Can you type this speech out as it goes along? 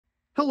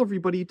Hello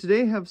everybody,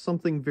 today I have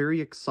something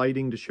very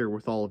exciting to share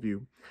with all of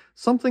you.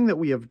 Something that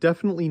we have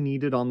definitely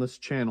needed on this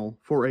channel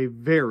for a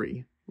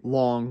very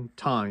long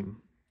time.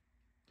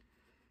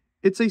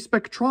 It's a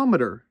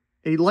spectrometer,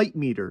 a light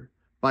meter,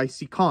 by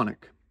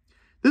Sekonic.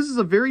 This is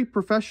a very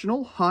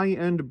professional,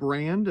 high-end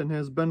brand and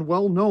has been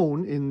well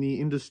known in the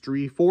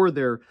industry for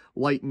their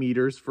light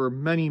meters for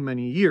many,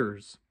 many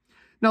years.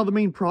 Now, the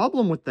main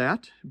problem with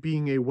that,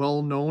 being a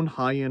well-known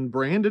high-end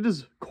brand, it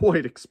is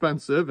quite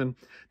expensive, and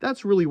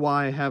that's really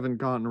why I haven't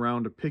gotten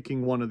around to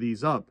picking one of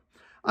these up.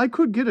 I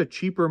could get a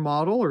cheaper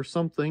model or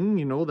something,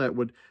 that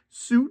would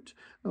suit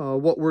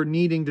what we're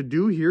needing to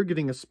do here,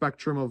 getting a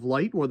spectrum of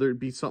light, whether it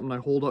be something I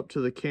hold up to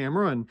the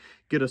camera and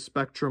get a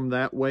spectrum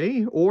that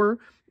way, or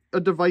a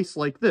device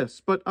like this.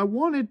 But I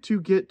wanted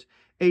to get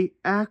an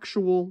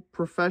actual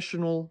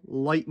professional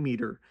light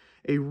meter,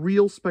 a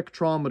real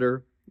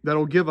spectrometer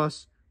that'll give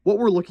us what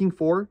we're looking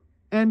for,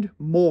 and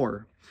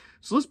more.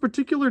 So this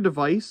particular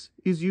device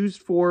is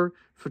used for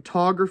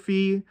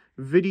photography,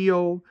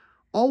 video,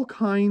 all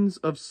kinds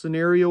of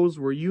scenarios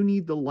where you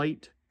need the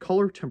light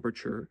color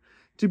temperature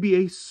to be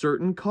a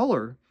certain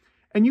color.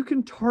 And you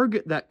can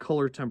target that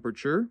color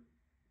temperature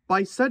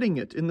by setting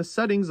it in the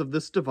settings of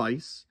this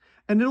device,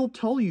 and it'll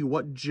tell you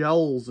what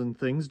gels and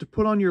things to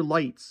put on your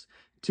lights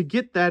to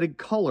get that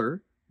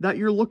color that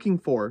you're looking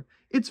for.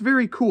 It's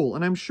very cool,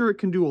 and I'm sure it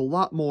can do a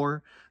lot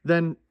more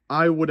than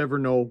I would ever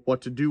know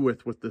what to do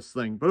with this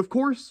thing. But of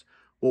course,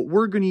 what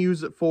we're going to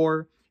use it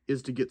for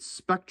is to get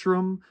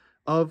spectrum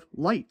of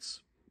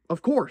lights,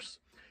 of course.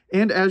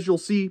 And as you'll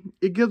see,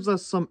 it gives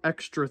us some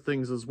extra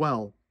things as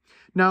well.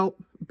 Now,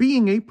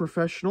 being a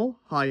professional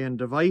high-end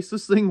device,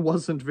 this thing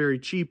wasn't very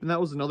cheap, and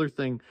that was another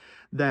thing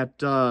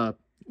that,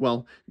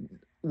 well,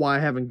 why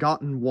I haven't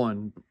gotten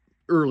one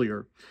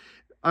earlier.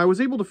 I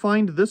was able to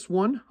find this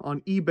one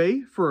on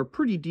eBay for a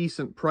pretty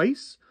decent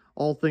price,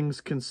 all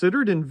things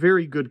considered, in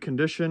very good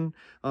condition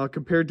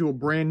compared to a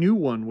brand new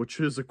one, which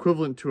is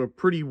equivalent to a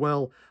pretty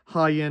well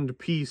high-end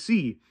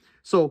PC.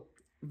 So,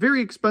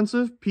 very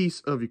expensive piece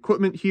of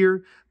equipment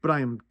here, but I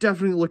am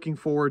definitely looking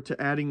forward to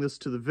adding this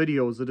to the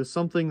videos. It is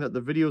something that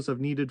the videos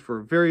have needed for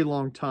a very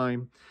long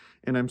time,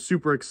 and I'm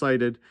super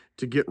excited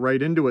to get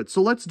right into it.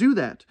 So let's do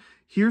that.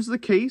 Here's the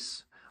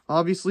case.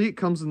 Obviously, it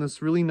comes in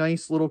this really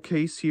nice little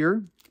case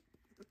here.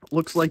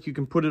 Looks like you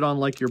can put it on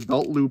like your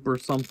belt loop or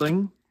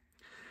something.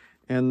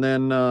 And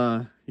then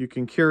you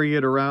can carry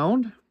it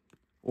around,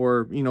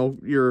 or,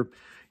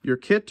 your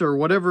kit or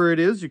whatever it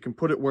is, you can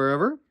put it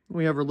wherever.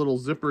 We have our little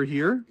zipper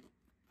here.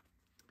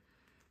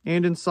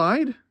 And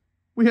inside,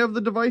 we have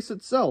the device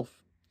itself.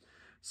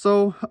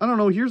 So, I don't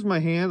know, here's my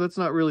hand. That's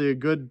not really a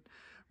good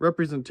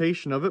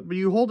representation of it, but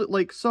you hold it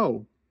like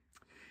so.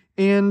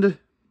 And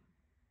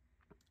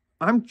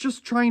I'm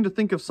just trying to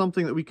think of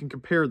something that we can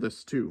compare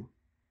this to.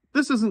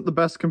 This isn't the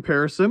best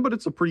comparison, but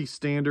it's a pretty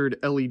standard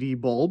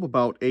LED bulb,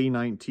 about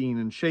A19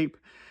 in shape,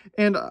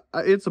 and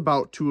it's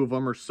about 2 of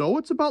them or so.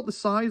 It's about the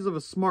size of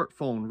a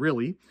smartphone,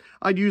 really.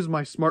 I'd use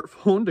my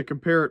smartphone to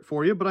compare it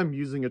for you, but I'm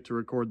using it to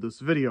record this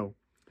video.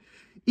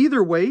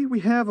 Either way, we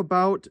have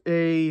about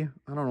a,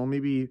 I don't know,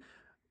 maybe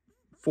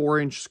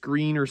 4-inch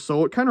screen or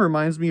so. It kind of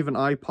reminds me of an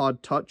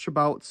iPod Touch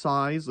about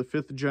size, the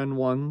 5th gen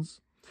ones.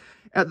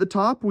 At the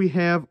top, we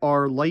have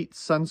our light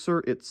sensor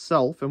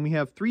itself, and we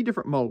have 3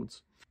 different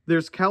modes.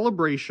 There's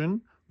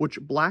calibration, which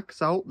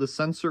blacks out the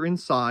sensor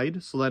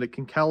inside so that it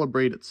can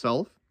calibrate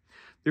itself.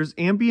 There's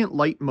ambient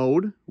light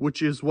mode,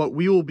 which is what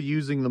we will be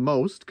using the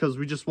most because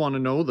we just want to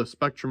know the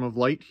spectrum of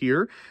light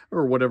here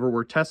or whatever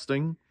we're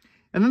testing.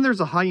 And then there's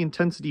a high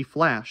intensity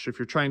flash if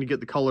you're trying to get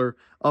the color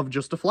of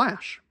just a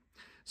flash.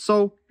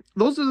 So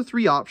those are the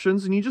 3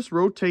 options, and you just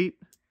rotate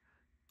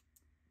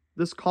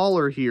this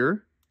collar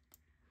here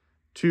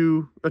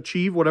to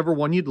achieve whatever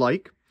one you'd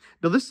like.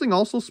 Now this thing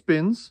also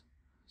spins,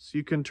 so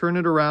you can turn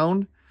it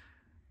around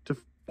to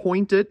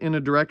point it in a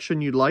direction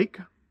you'd like.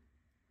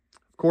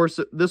 Of course,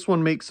 this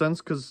one makes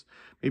sense because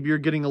maybe you're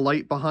getting a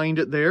light behind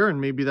it there,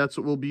 and maybe that's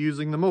what we'll be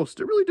using the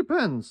most. It really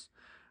depends.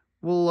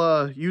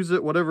 We'll use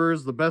it whatever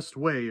is the best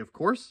way, of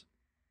course.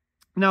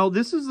 Now,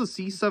 this is the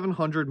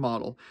C700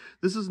 model.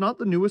 This is not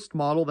the newest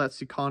model that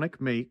Sekonic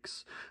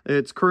makes.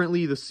 It's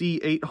currently the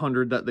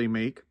C800 that they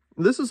make.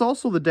 This is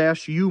also the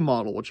 -U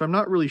model, which I'm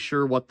not really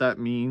sure what that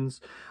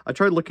means. I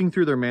tried looking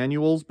through their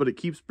manuals, but it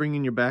keeps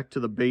bringing you back to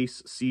the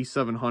base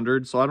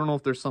C700, so I don't know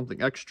if there's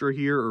something extra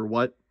here or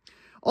what.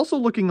 Also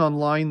looking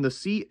online, the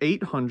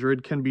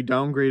C800 can be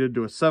downgraded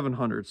to a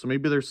 700, so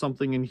maybe there's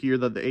something in here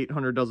that the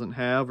 800 doesn't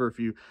have, or if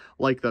you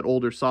like that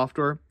older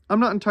software. I'm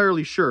not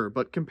entirely sure,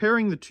 but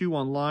comparing the two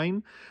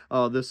online,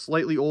 this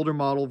slightly older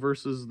model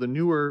versus the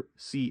newer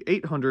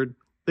C800,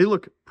 they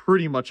look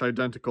pretty much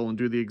identical and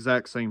do the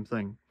exact same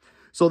thing.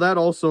 So that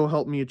also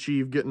helped me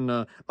achieve getting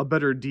a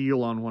better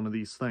deal on one of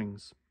these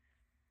things.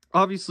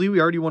 Obviously, we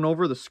already went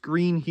over the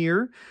screen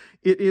here.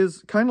 It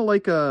is kind of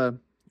like a,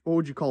 what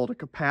would you call it, a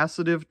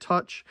capacitive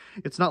touch.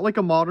 It's not like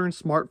a modern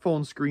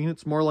smartphone screen.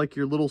 It's more like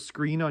your little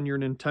screen on your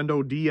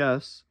Nintendo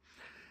DS.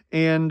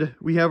 And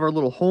we have our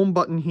little home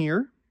button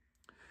here.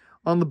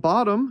 On the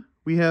bottom,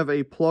 We have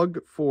a plug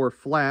for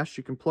flash.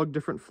 You can plug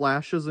different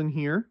flashes in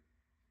here.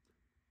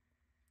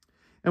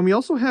 And we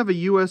also have a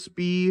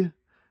USB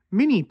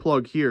mini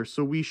plug here,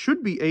 so we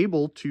should be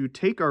able to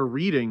take our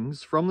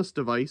readings from this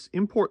device,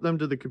 import them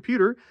to the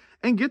computer,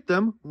 and get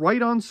them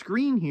right on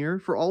screen here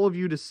for all of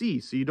you to see,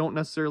 so you don't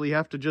necessarily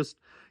have to just,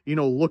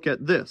 look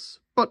at this.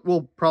 But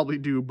we'll probably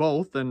do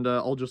both, and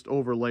I'll just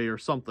overlay or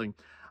something.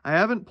 I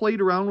haven't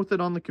played around with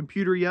it on the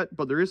computer yet,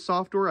 but there is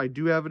software. I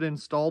do have it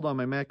installed on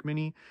my Mac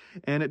Mini,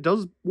 and it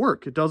does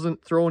work. It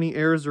doesn't throw any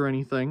errors or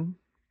anything.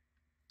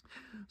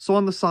 So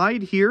on the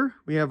side here,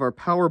 we have our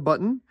power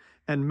button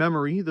and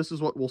memory. This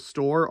is what will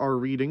store our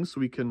readings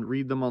so we can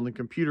read them on the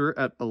computer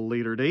at a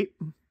later date.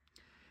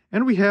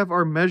 And we have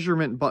our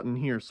measurement button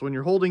here. So when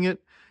you're holding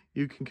it,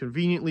 you can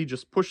conveniently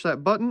just push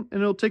that button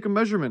and it'll take a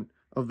measurement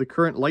of the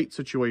current light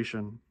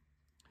situation.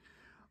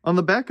 On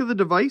the back of the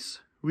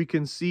device, we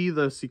can see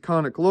the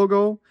Sekonic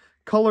logo,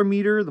 color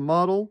meter, the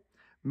model,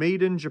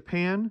 made in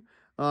Japan.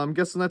 I'm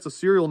guessing that's a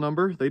serial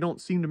number. They don't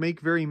seem to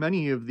make very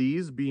many of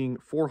these, being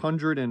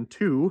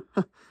 402.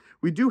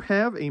 We do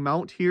have a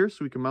mount here,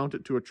 so we can mount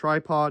it to a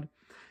tripod.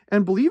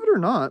 And believe it or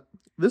not,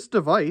 this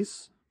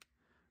device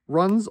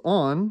runs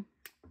on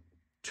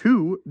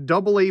 2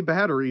 AA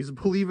batteries,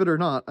 believe it or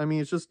not. I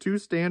mean, it's just 2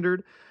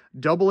 standard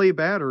AA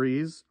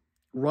batteries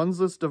runs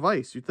this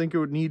device. You'd think it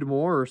would need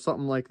more or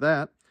something like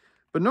that.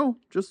 But no,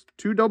 just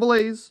 2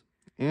 AA's,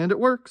 and it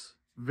works.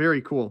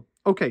 Very cool.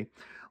 Okay,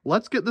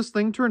 let's get this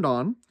thing turned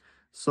on.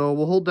 So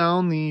we'll hold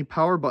down the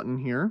power button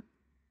here.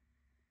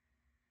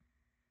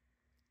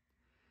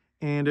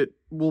 And it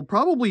will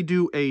probably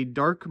do a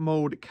dark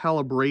mode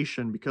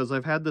calibration because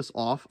I've had this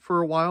off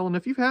for a while. And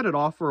if you've had it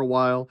off for a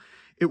while,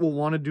 it will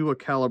want to do a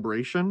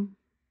calibration.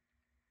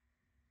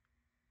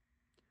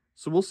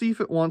 So we'll see if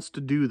it wants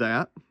to do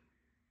that.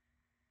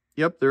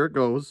 Yep, there it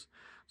goes.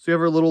 So you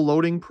have our little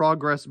loading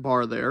progress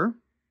bar there.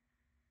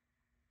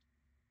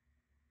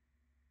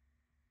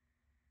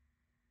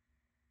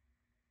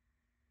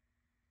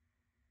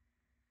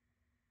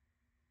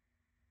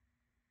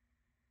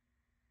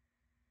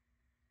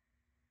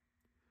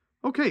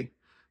 Okay,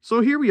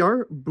 so here we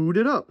are,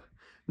 booted up.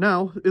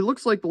 Now, it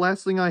looks like the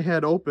last thing I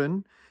had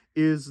open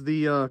is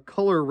the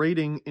color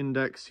rating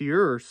index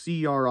here, or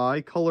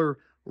CRI, color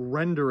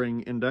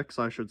rendering index,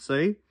 I should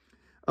say.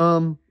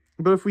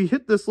 But if we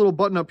hit this little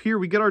button up here,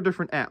 we get our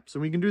different apps,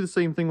 and we can do the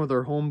same thing with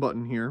our home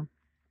button here.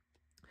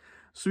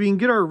 So we can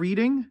get our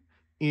reading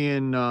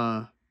in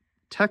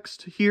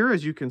text here,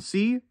 as you can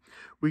see.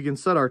 We can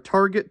set our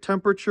target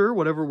temperature,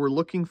 whatever we're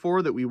looking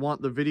for that we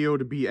want the video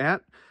to be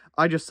at.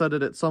 I just set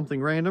it at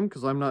something random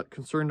because I'm not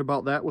concerned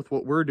about that with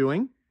what we're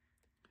doing.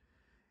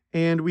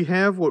 And we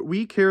have what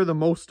we care the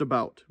most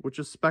about, which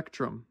is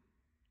spectrum.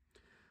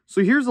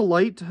 So here's a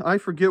light. I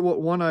forget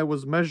what one I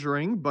was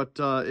measuring, but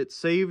it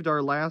saved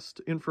our last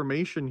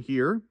information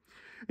here.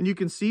 And you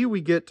can see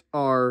we get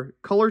our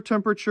color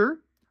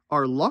temperature,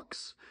 our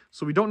lux.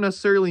 So we don't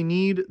necessarily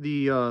need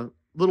the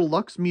little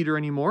lux meter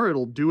anymore.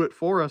 It'll do it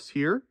for us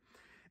here.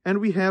 And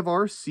we have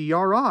our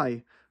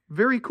CRI.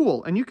 Very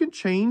cool. And you can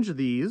change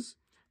these.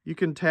 You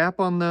can tap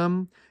on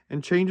them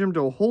and change them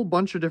to a whole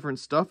bunch of different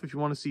stuff if you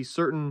want to see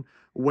certain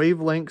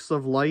wavelengths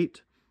of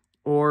light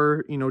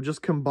or,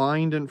 just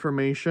combined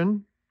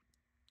information.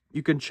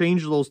 You can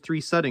change those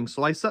 3 settings.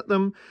 So I set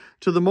them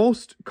to the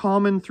most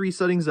common 3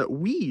 settings that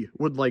we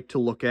would like to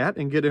look at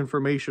and get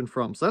information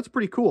from. So that's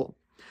pretty cool.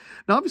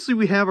 Now, obviously,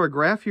 we have our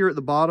graph here at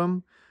the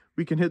bottom.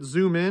 We can hit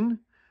zoom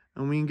in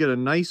and we can get a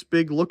nice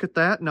big look at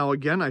that. Now,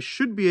 again, I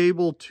should be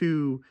able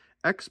to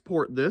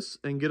export this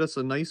and get us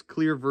a nice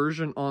clear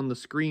version on the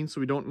screen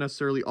so we don't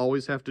necessarily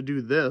always have to do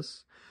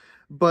this.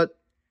 But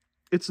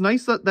it's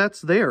nice that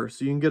that's there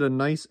so you can get a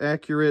nice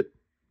accurate,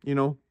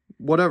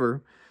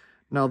 whatever.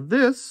 Now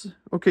this,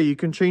 okay, you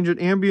can change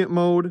it ambient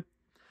mode.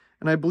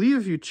 And I believe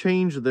if you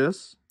change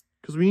this,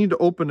 because we need to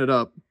open it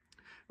up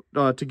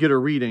to get a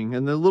reading.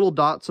 And the little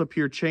dots up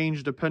here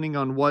change depending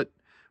on what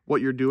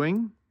you're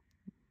doing.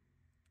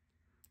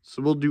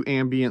 So we'll do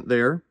ambient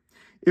there.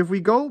 If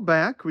we go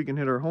back, we can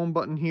hit our home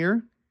button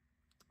here.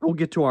 We'll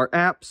get to our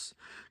apps.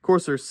 Of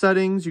course, there's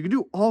settings. You can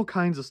do all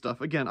kinds of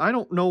stuff. Again, I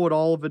don't know what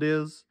all of it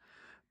is,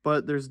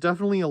 but there's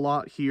definitely a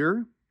lot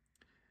here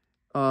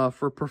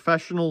for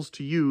professionals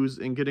to use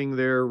in getting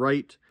their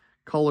right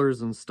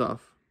colors and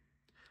stuff.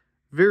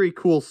 Very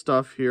cool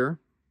stuff here.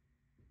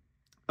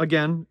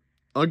 Again,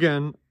 I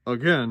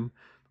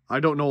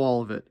don't know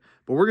all of it,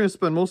 but we're going to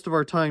spend most of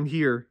our time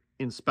here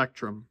in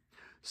Spectrum.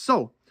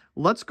 So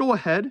let's go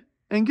ahead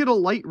and get a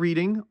light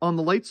reading on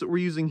the lights that we're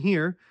using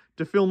here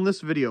to film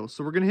this video.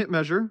 So we're going to hit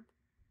measure.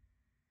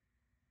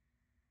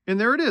 And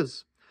there it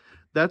is.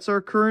 That's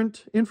our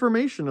current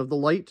information of the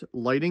light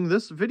lighting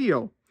this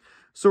video.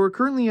 So we're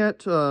currently at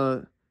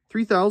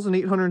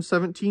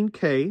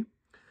 3,817K.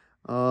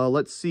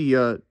 Let's see,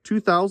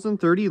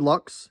 2,030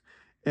 lux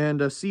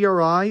and a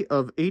CRI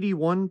of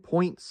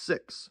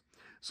 81.6.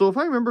 So if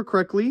I remember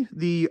correctly,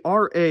 the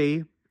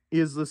RA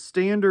is the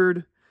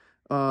standard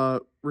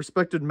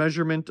respected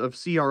measurement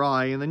of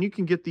CRI, and then you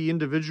can get the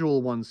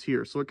individual ones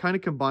here. So it kind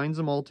of combines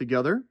them all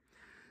together.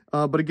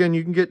 But again,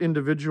 you can get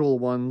individual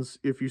ones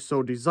if you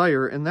so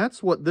desire, and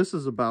that's what this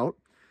is about,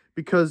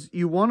 because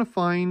you want to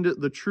find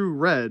the true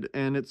red,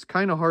 and it's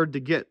kind of hard to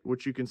get,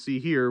 which you can see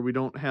here. We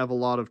don't have a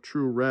lot of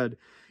true red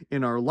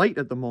in our light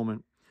at the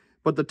moment.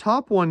 But the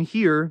top one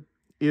here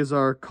is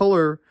our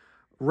color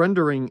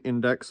rendering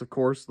index, of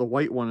course, the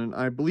white one, and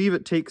I believe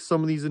it takes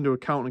some of these into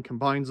account and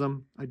combines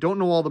them. I don't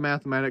know all the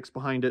mathematics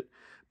behind it,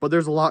 but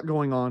there's a lot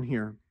going on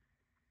here.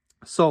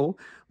 So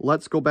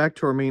let's go back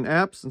to our main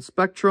apps and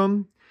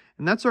Spectrum,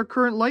 and that's our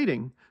current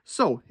lighting.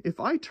 So if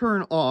I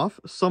turn off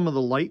some of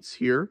the lights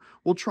here,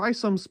 we'll try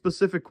some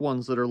specific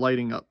ones that are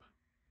lighting up.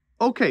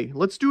 Okay,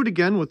 let's do it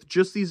again with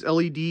just these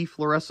LED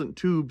fluorescent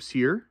tubes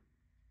here.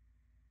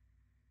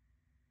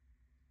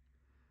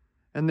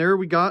 And there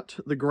we got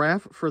the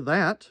graph for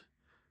that.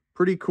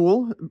 Pretty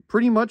cool.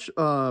 Pretty much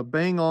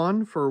bang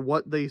on for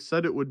what they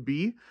said it would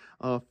be.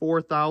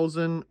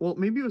 4,000, well,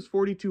 maybe it was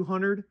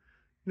 4,200. You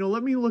know,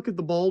 let me look at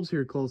the bulbs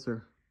here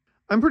closer.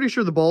 I'm pretty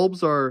sure the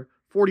bulbs are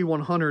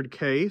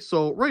 4,100K,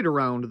 so right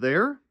around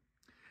there.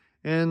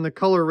 And the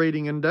color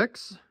rating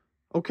index.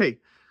 Okay,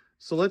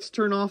 so let's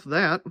turn off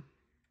that. And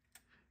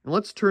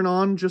let's turn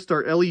on just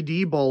our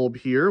LED bulb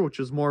here, which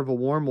is more of a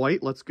warm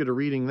white. Let's get a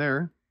reading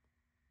there.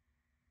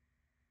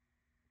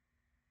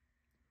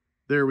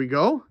 There we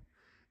go.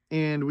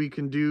 And we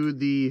can do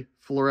the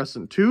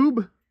fluorescent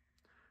tube.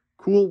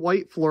 Cool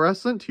white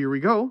fluorescent. Here we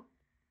go.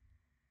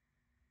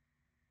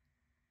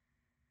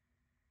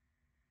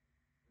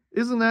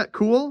 Isn't that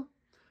cool?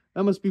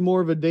 That must be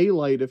more of a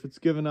daylight if it's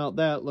giving out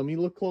that. Let me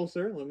look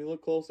closer. Let me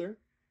look closer.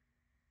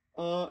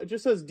 It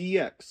just says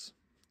DX.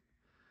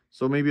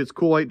 So maybe it's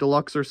Cool White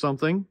Deluxe or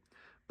something.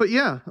 But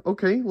yeah,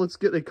 okay, let's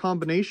get a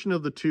combination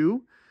of the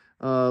two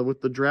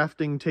with the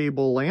drafting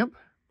table lamp.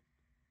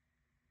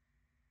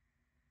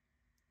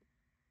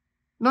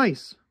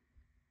 Nice.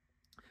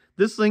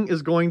 This thing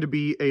is going to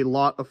be a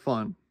lot of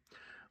fun.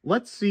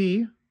 Let's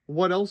see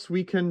what else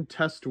we can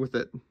test with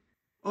it.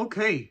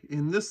 Okay,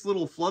 in this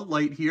little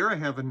floodlight here, I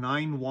have a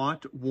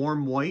 9-watt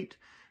warm white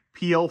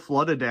PL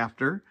flood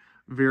adapter.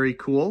 Very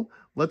cool.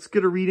 Let's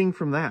get a reading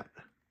from that.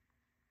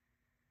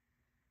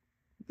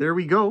 There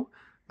we go.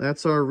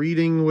 That's our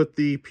reading with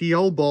the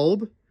PL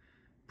bulb.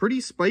 Pretty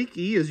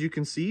spiky, as you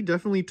can see.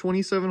 Definitely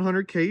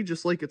 2700K,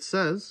 just like it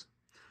says.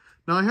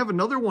 Now, I have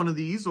another one of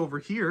these over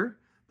here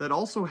that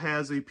also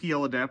has a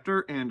PL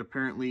adapter and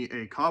apparently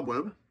a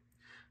cobweb.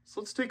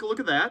 So let's take a look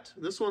at that.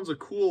 This one's a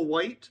cool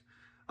white.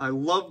 I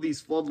love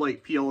these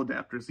floodlight PL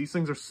adapters. These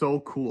things are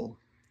so cool.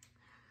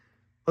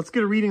 Let's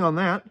get a reading on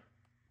that.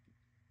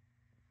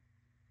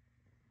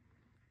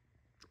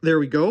 There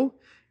we go.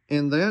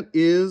 And that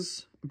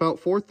is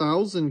about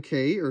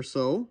 4,000K or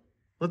so.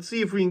 Let's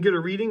see if we can get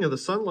a reading of the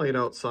sunlight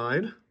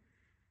outside.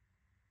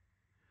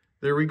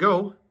 There we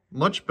go.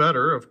 Much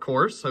better, of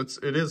course.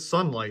 It is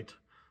sunlight.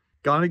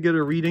 Gotta get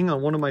a reading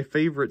on one of my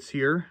favorites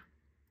here.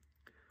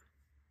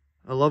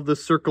 I love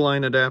this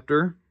Sekonic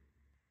adapter.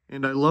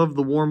 And I love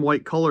the warm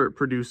white color it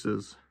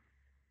produces.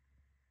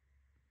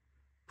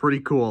 Pretty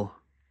cool.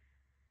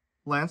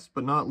 Last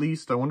but not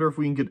least, I wonder if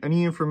we can get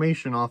any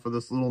information off of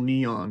this little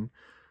neon.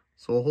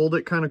 So we'll hold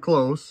it kind of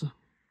close.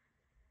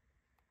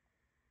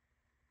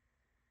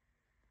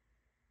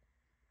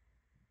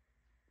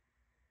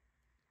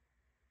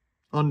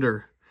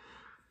 Under.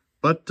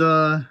 But,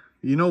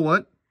 you know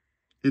what?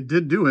 It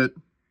did do it.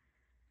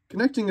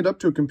 Connecting it up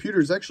to a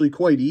computer is actually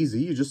quite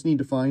easy. You just need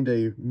to find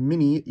a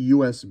mini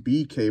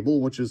USB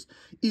cable, which is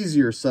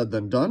easier said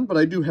than done, but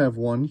I do have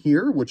one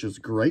here, which is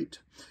great.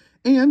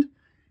 And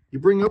you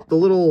bring up the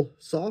little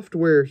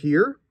software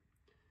here,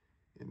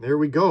 and there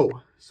we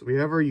go. So we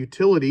have our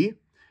utility.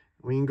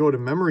 We can go to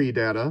memory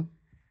data,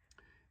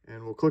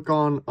 and we'll click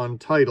on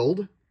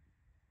Untitled.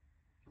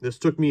 This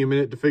took me a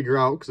minute to figure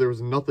out because there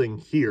was nothing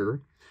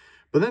here.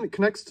 But then it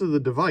connects to the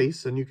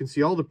device, and you can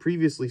see all the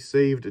previously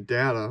saved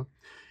data.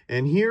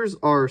 And here's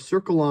our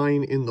circle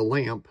line in the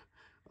lamp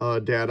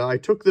data. I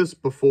took this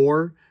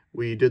before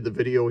we did the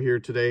video here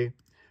today.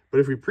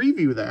 But if we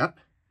preview that,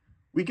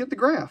 we get the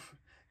graph.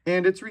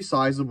 And it's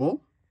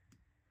resizable.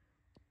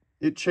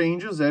 It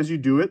changes as you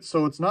do it,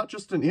 so it's not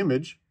just an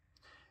image.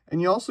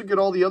 And you also get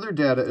all the other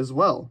data as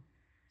well.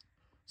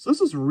 So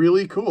this is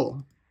really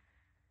cool.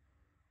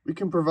 We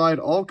can provide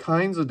all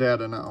kinds of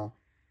data now.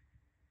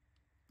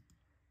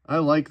 I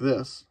like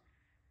this.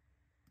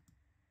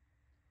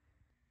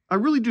 I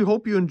really do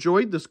hope you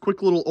enjoyed this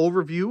quick little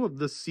overview of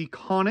the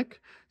Sekonic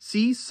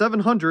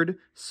C700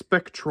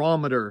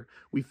 Spectrometer.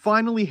 We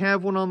finally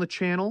have one on the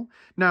channel.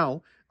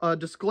 Now,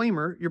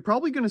 disclaimer, you're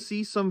probably going to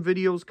see some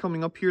videos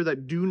coming up here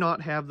that do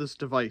not have this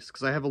device,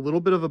 because I have a little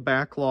bit of a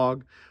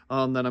backlog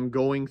that I'm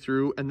going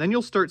through, and then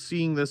you'll start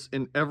seeing this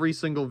in every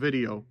single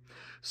video.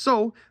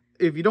 So,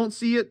 if you don't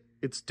see it,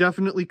 it's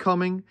definitely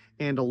coming,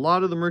 and a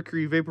lot of the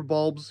mercury vapor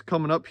bulbs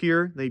coming up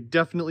here, they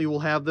definitely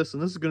will have this,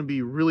 and this is going to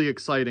be really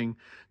exciting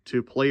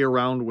to play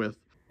around with.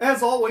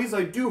 As always,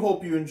 I do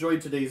hope you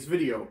enjoyed today's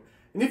video,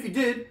 and if you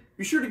did,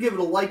 be sure to give it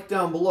a like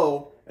down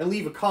below and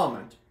leave a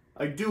comment.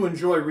 I do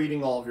enjoy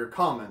reading all of your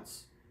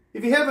comments.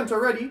 If you haven't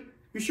already,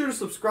 Be sure to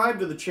subscribe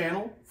to the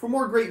channel for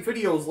more great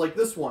videos like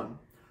this one.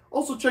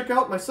 Also check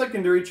out my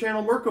secondary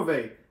channel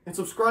Merkove and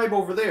subscribe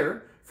over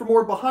there for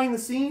more behind the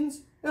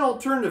scenes and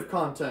alternative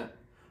content.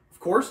 Of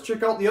course,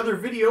 check out the other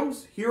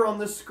videos here on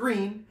this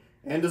screen,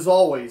 and as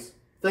always,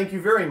 thank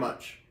you very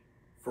much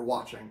for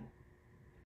watching.